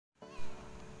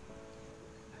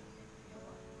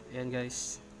Ayan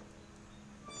guys,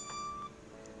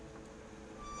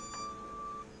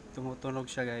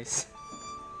 tumutunog siya guys.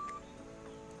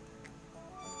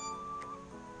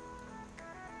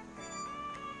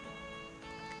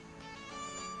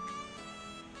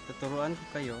 Tuturuan ko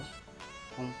kayo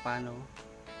kung paano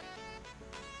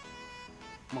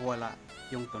mawala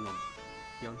yung tunog.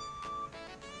 Yun.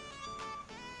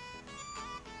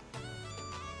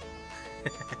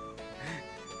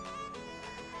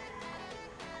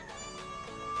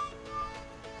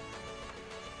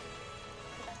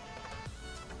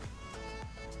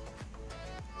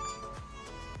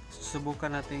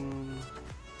 Susubukan nating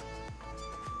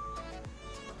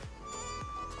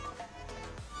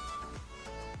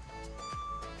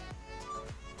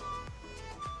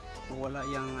wala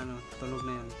yung tunog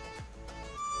na yan.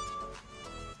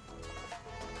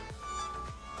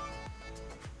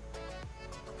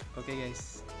 Okay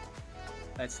guys,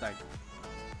 let's start.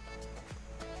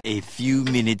 A few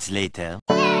minutes later.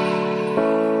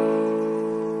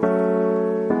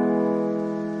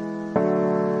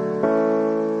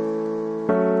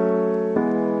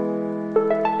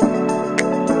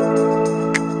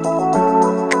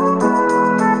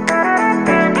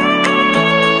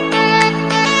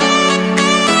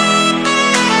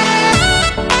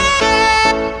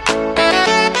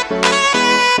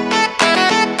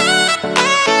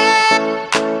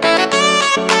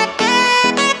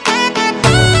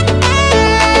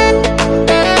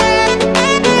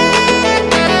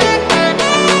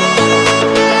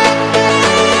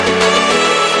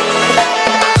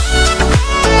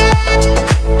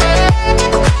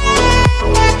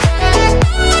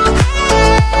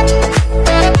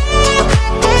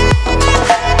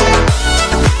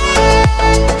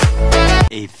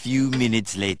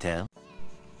 Minutes later.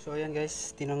 So ayan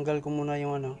guys, tinanggal ko muna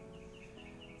yung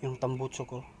yung tambutso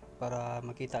ko para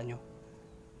makita nyo,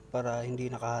 para hindi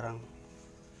nakaharang.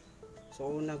 So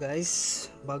una guys,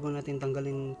 bago natin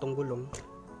tanggalin tong gulong,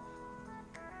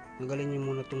 tanggalin nyo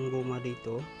muna tong guma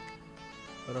dito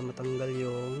para matanggal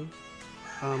yung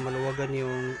maluwagan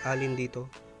yung alin dito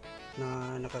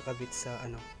na nakakabit sa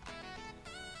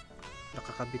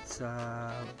nakakabit sa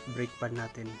brake pad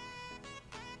natin.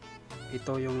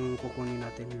 Ito yung kukunin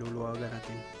natin, luluwagan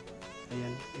natin.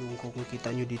 Ayan, yung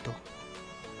kukita nyo dito.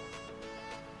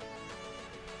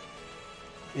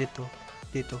 Ito,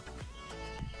 dito.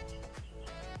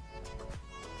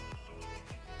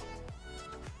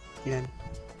 Yan.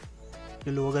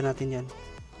 Luluwagan natin yan.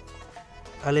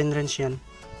 Allen wrench yan.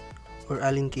 Or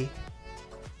Allen key.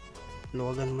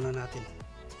 Luwagan muna natin.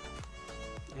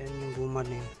 Ayan yung guma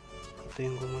na yun. Ito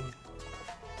yung guma niya.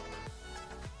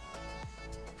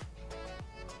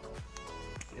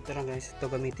 Ito lang guys, ito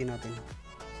gamitin natin.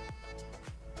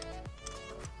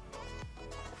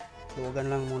 Luwagan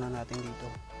lang muna natin dito.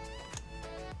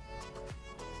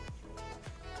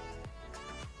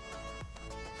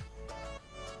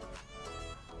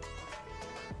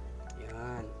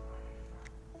 Yan.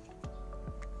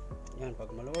 Yan,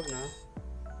 pag maluwag na,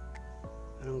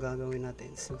 anong gagawin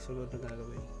natin? Susunod na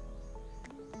gagawin.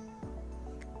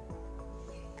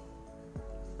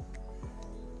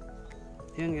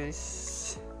 Yan guys,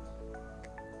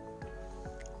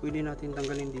 pwede natin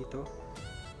tanggalin dito.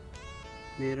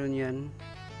 Meron yan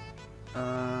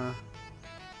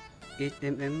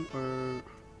 8mm or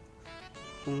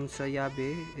kung sa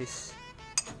yabe is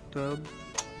 12.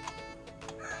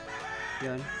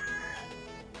 Yan,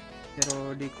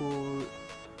 pero di ko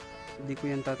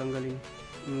yan tatanggalin.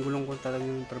 Yung gulong ko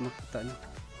tatanggalin para makita nyo.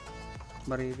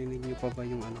 Maririnig nyo pa ba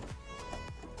yung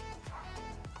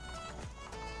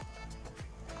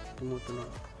tumutunog.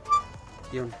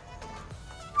 Yun.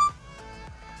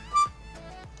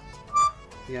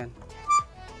 Yan.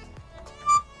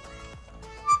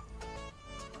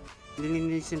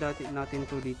 Lilinisin natin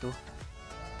to dito.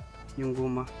 Yung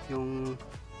guma, yung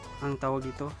ang tawag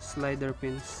dito, slider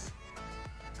pins.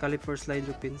 Caliper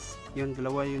slider pins. Yun,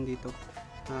 dalawa yun dito.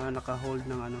 Naka-hold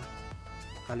ng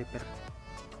caliper.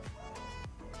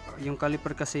 Yung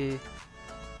caliper kasi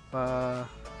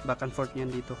back and forth yan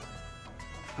dito.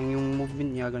 Ang yung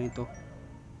movement niya ganito.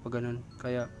 Pag ganun.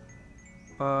 Kaya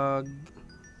pag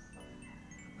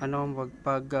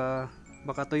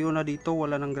baka tuyo na dito,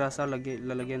 wala ng grasa,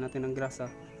 lalagyan natin ng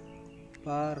grasa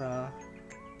para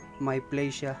may play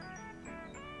siya,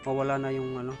 mawala na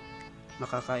yung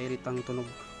nakakairitang tunog.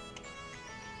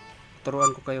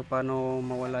 Turuan ko kayo paano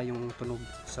mawala yung tunog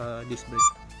sa disc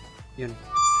brake. Yun,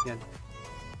 yan.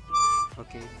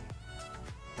 Okay,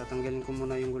 tatanggalin ko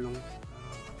muna yung gulong.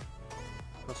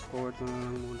 Fast forward na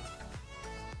lang muna.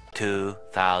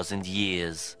 2,000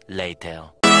 years later.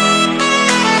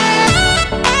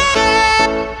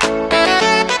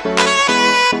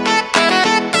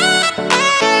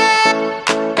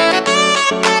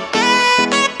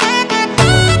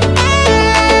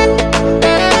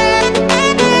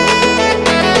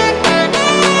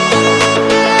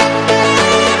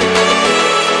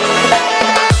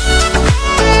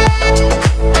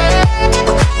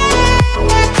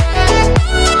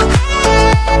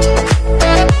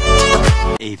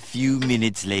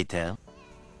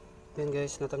 Yan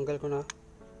guys, natanggal ko na.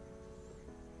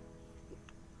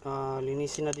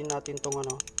 Linisin na din natin tong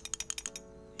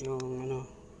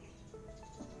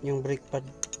yung brake pad.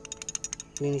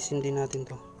 Linisin din natin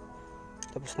to.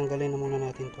 Tapos tanggalin na muna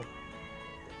natin to.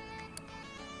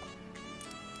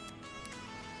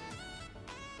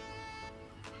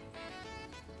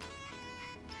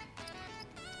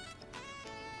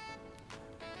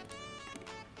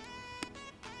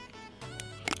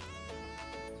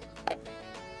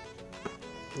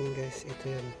 Yan guys, ito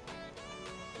yan.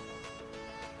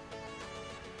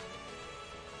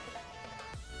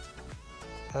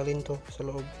 Alin to sa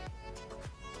loob.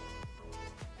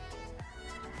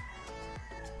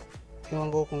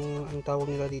 Ewan ko kung ang tawag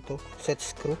nila dito, set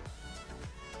screw.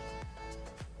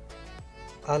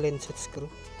 Allen set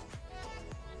screw.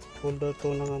 Holder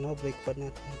to ng brake pad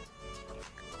natin.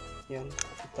 Yan,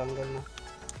 tanggal na.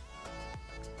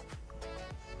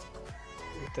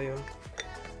 Ito yun.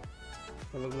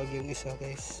 Nalaglag yung isa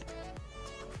guys.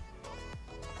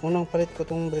 Unang palit ko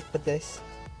tong brake pad guys.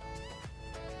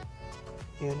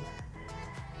 Yan.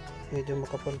 Medyo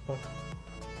makapal pa.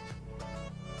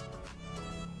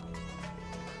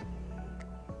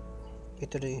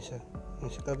 Ito din isa.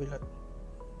 Yung sa kabila.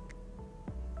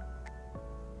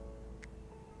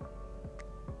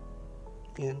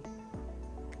 Yan.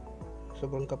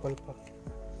 Sobrang kapal pa.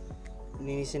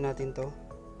 Linisin natin to.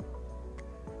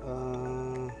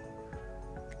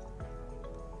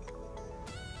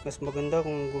 Mas maganda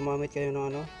kung gumamit kayo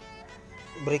ng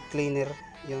brake cleaner.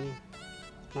 Yan,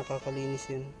 nakakalinis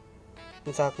yun.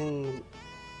 Yung sa akin,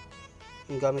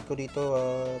 yung gamit ko dito,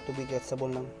 tubig at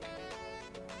sabon lang.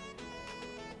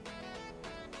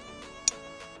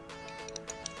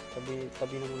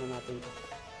 Tabi na muna natin to.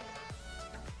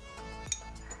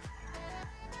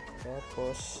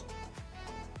 Tapos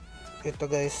ito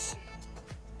guys,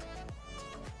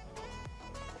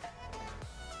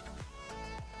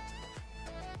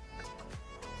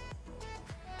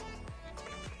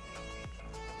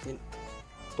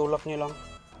 tulak nyo lang,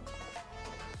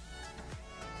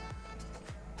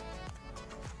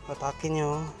 atakin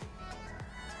nyo.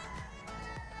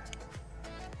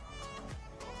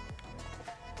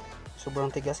 Sobrang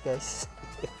tigas guys.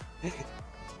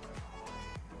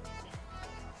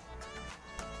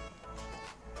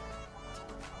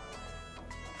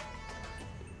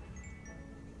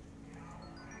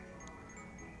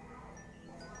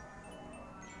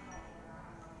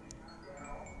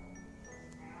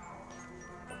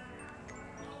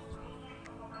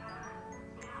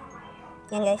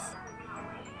 Yan guys,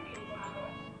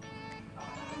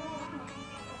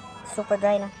 super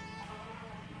dry na,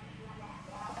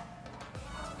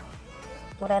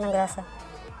 mura ng grasa.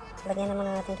 Lagyan naman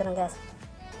natin ito ng grasa.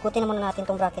 Kutin naman natin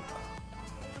itong bracket.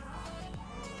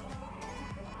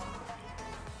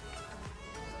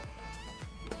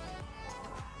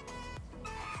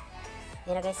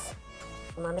 Yan na guys,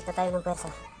 gumamit na tayo ng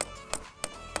pwersa.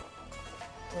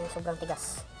 Yan, sobrang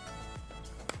tigas.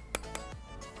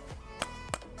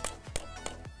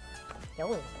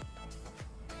 Yun.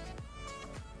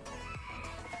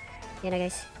 Yan na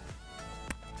guys.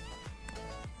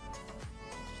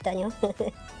 Kita nyo?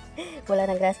 Wala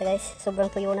ng grasa guys. Sobrang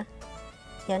tuyo na.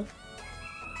 Yan.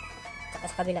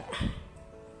 Saka sa kabila.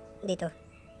 Dito.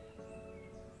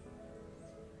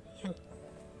 Yan.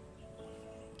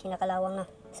 Kinakalawang na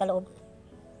sa loob.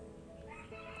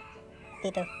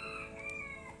 Dito.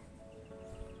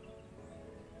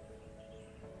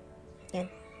 Yan.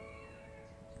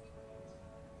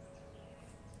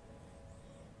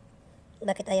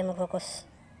 Bakit ayaw mag-focus?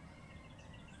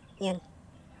 Yan.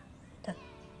 Ito.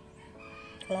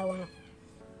 Kalawang na.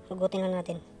 Hugutin lang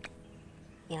natin.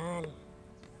 Yan.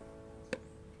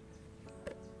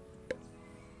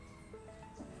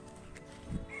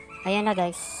 Ayan na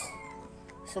guys.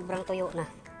 Sobrang tuyo na.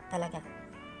 Talaga.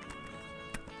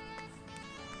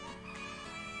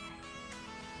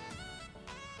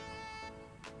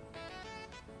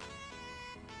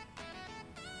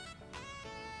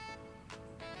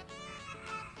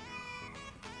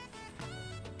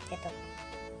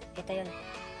 Ito yun,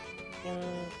 yung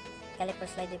caliper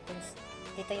slide pins.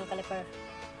 Dito yung caliper.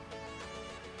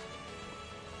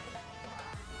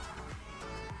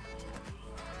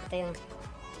 Ito yung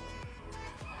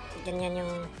ganyan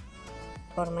yung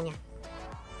forma niya.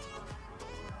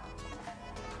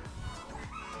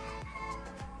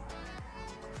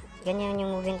 Ganyan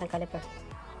yung movement ng caliper.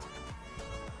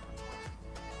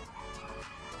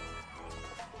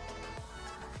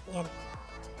 Yan.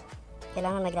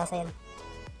 Kailangan may grasa yan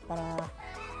para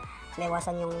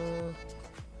maiwasan yung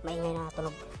maingay na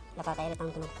tunog, nakakairit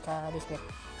ang tunog sa display.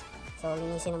 So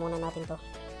linisin na muna natin to,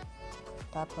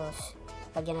 tapos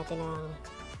lagyan natin ng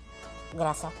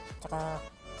grasa tsaka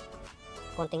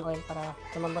konting oil para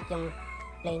lumambot yung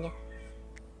play nya,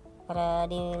 para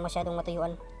di masyadong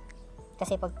matuyuan,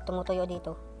 kasi pag tumutuyo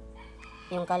dito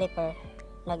yung caliper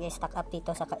nag-stack up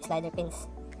dito sa slider pins.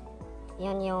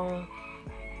 Yun yung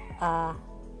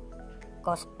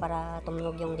cause para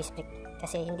tumunog yung disc brake,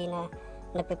 kasi hindi na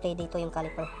nagpe-play dito yung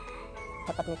caliper.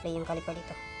 Dapat may play yung caliper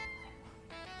dito.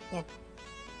 Yan,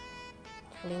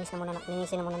 linisin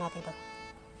na muna natin to.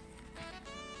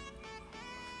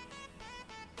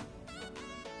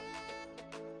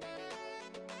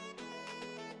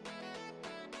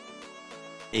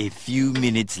 A few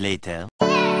minutes later.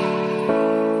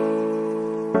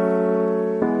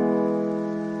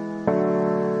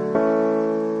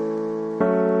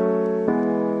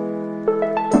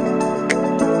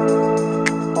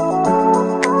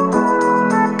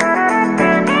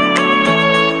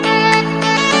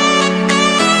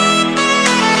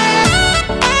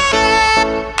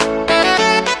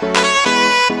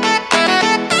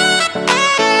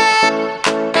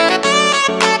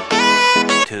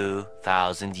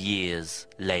 Thousand years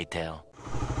later.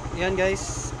 Yan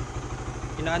guys,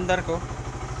 inaandar ko.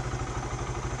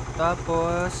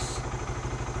 Tapos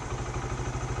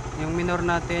yung minor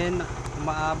natin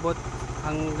maabot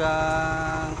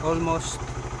hanggang almost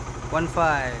 1.5.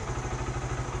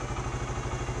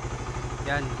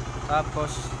 Yan.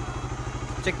 Tapos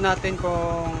check natin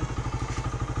kung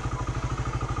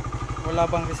wala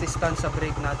bang resistance sa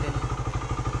brake natin.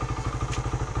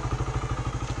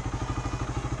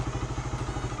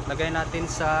 Lagay natin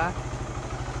sa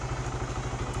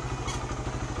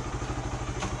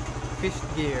 5th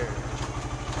gear.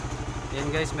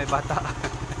 Yan guys, may bata.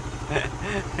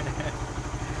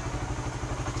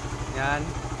 Yan.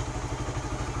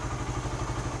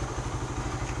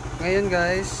 Ngayon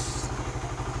guys,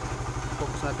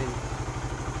 focus natin.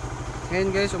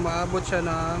 Ngayon guys, umaabot siya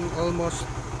ng almost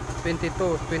 20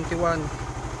 to 21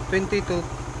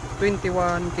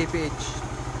 kph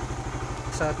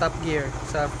sa top gear,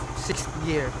 sa 6th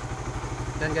gear.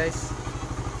 Yan guys,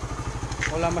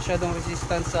 wala masyadong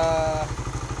resistance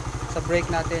sa brake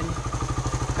natin,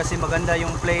 kasi maganda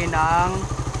yung play ng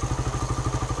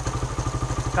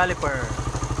caliper,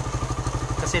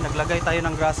 kasi naglagay tayo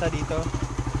ng grasa dito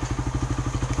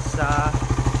sa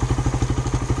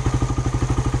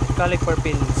caliper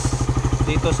pins,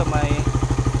 dito sa may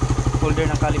holder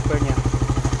ng caliper nya,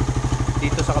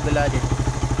 dito sa kabila din.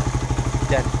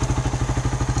 Yan.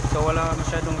 So wala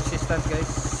masyadong resistance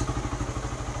guys,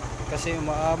 kasi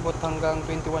umaabot hanggang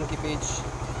 21 kph.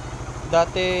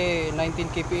 Dati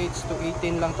 19 kph to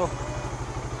 18 lang to,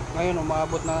 ngayon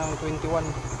umaabot na ng 21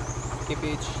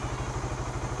 kph.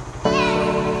 So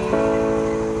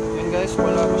yun guys,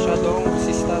 wala masyadong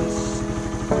resistance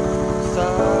sa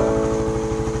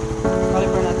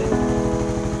caliper natin.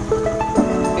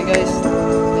 Okay guys,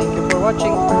 thank you for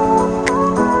watching.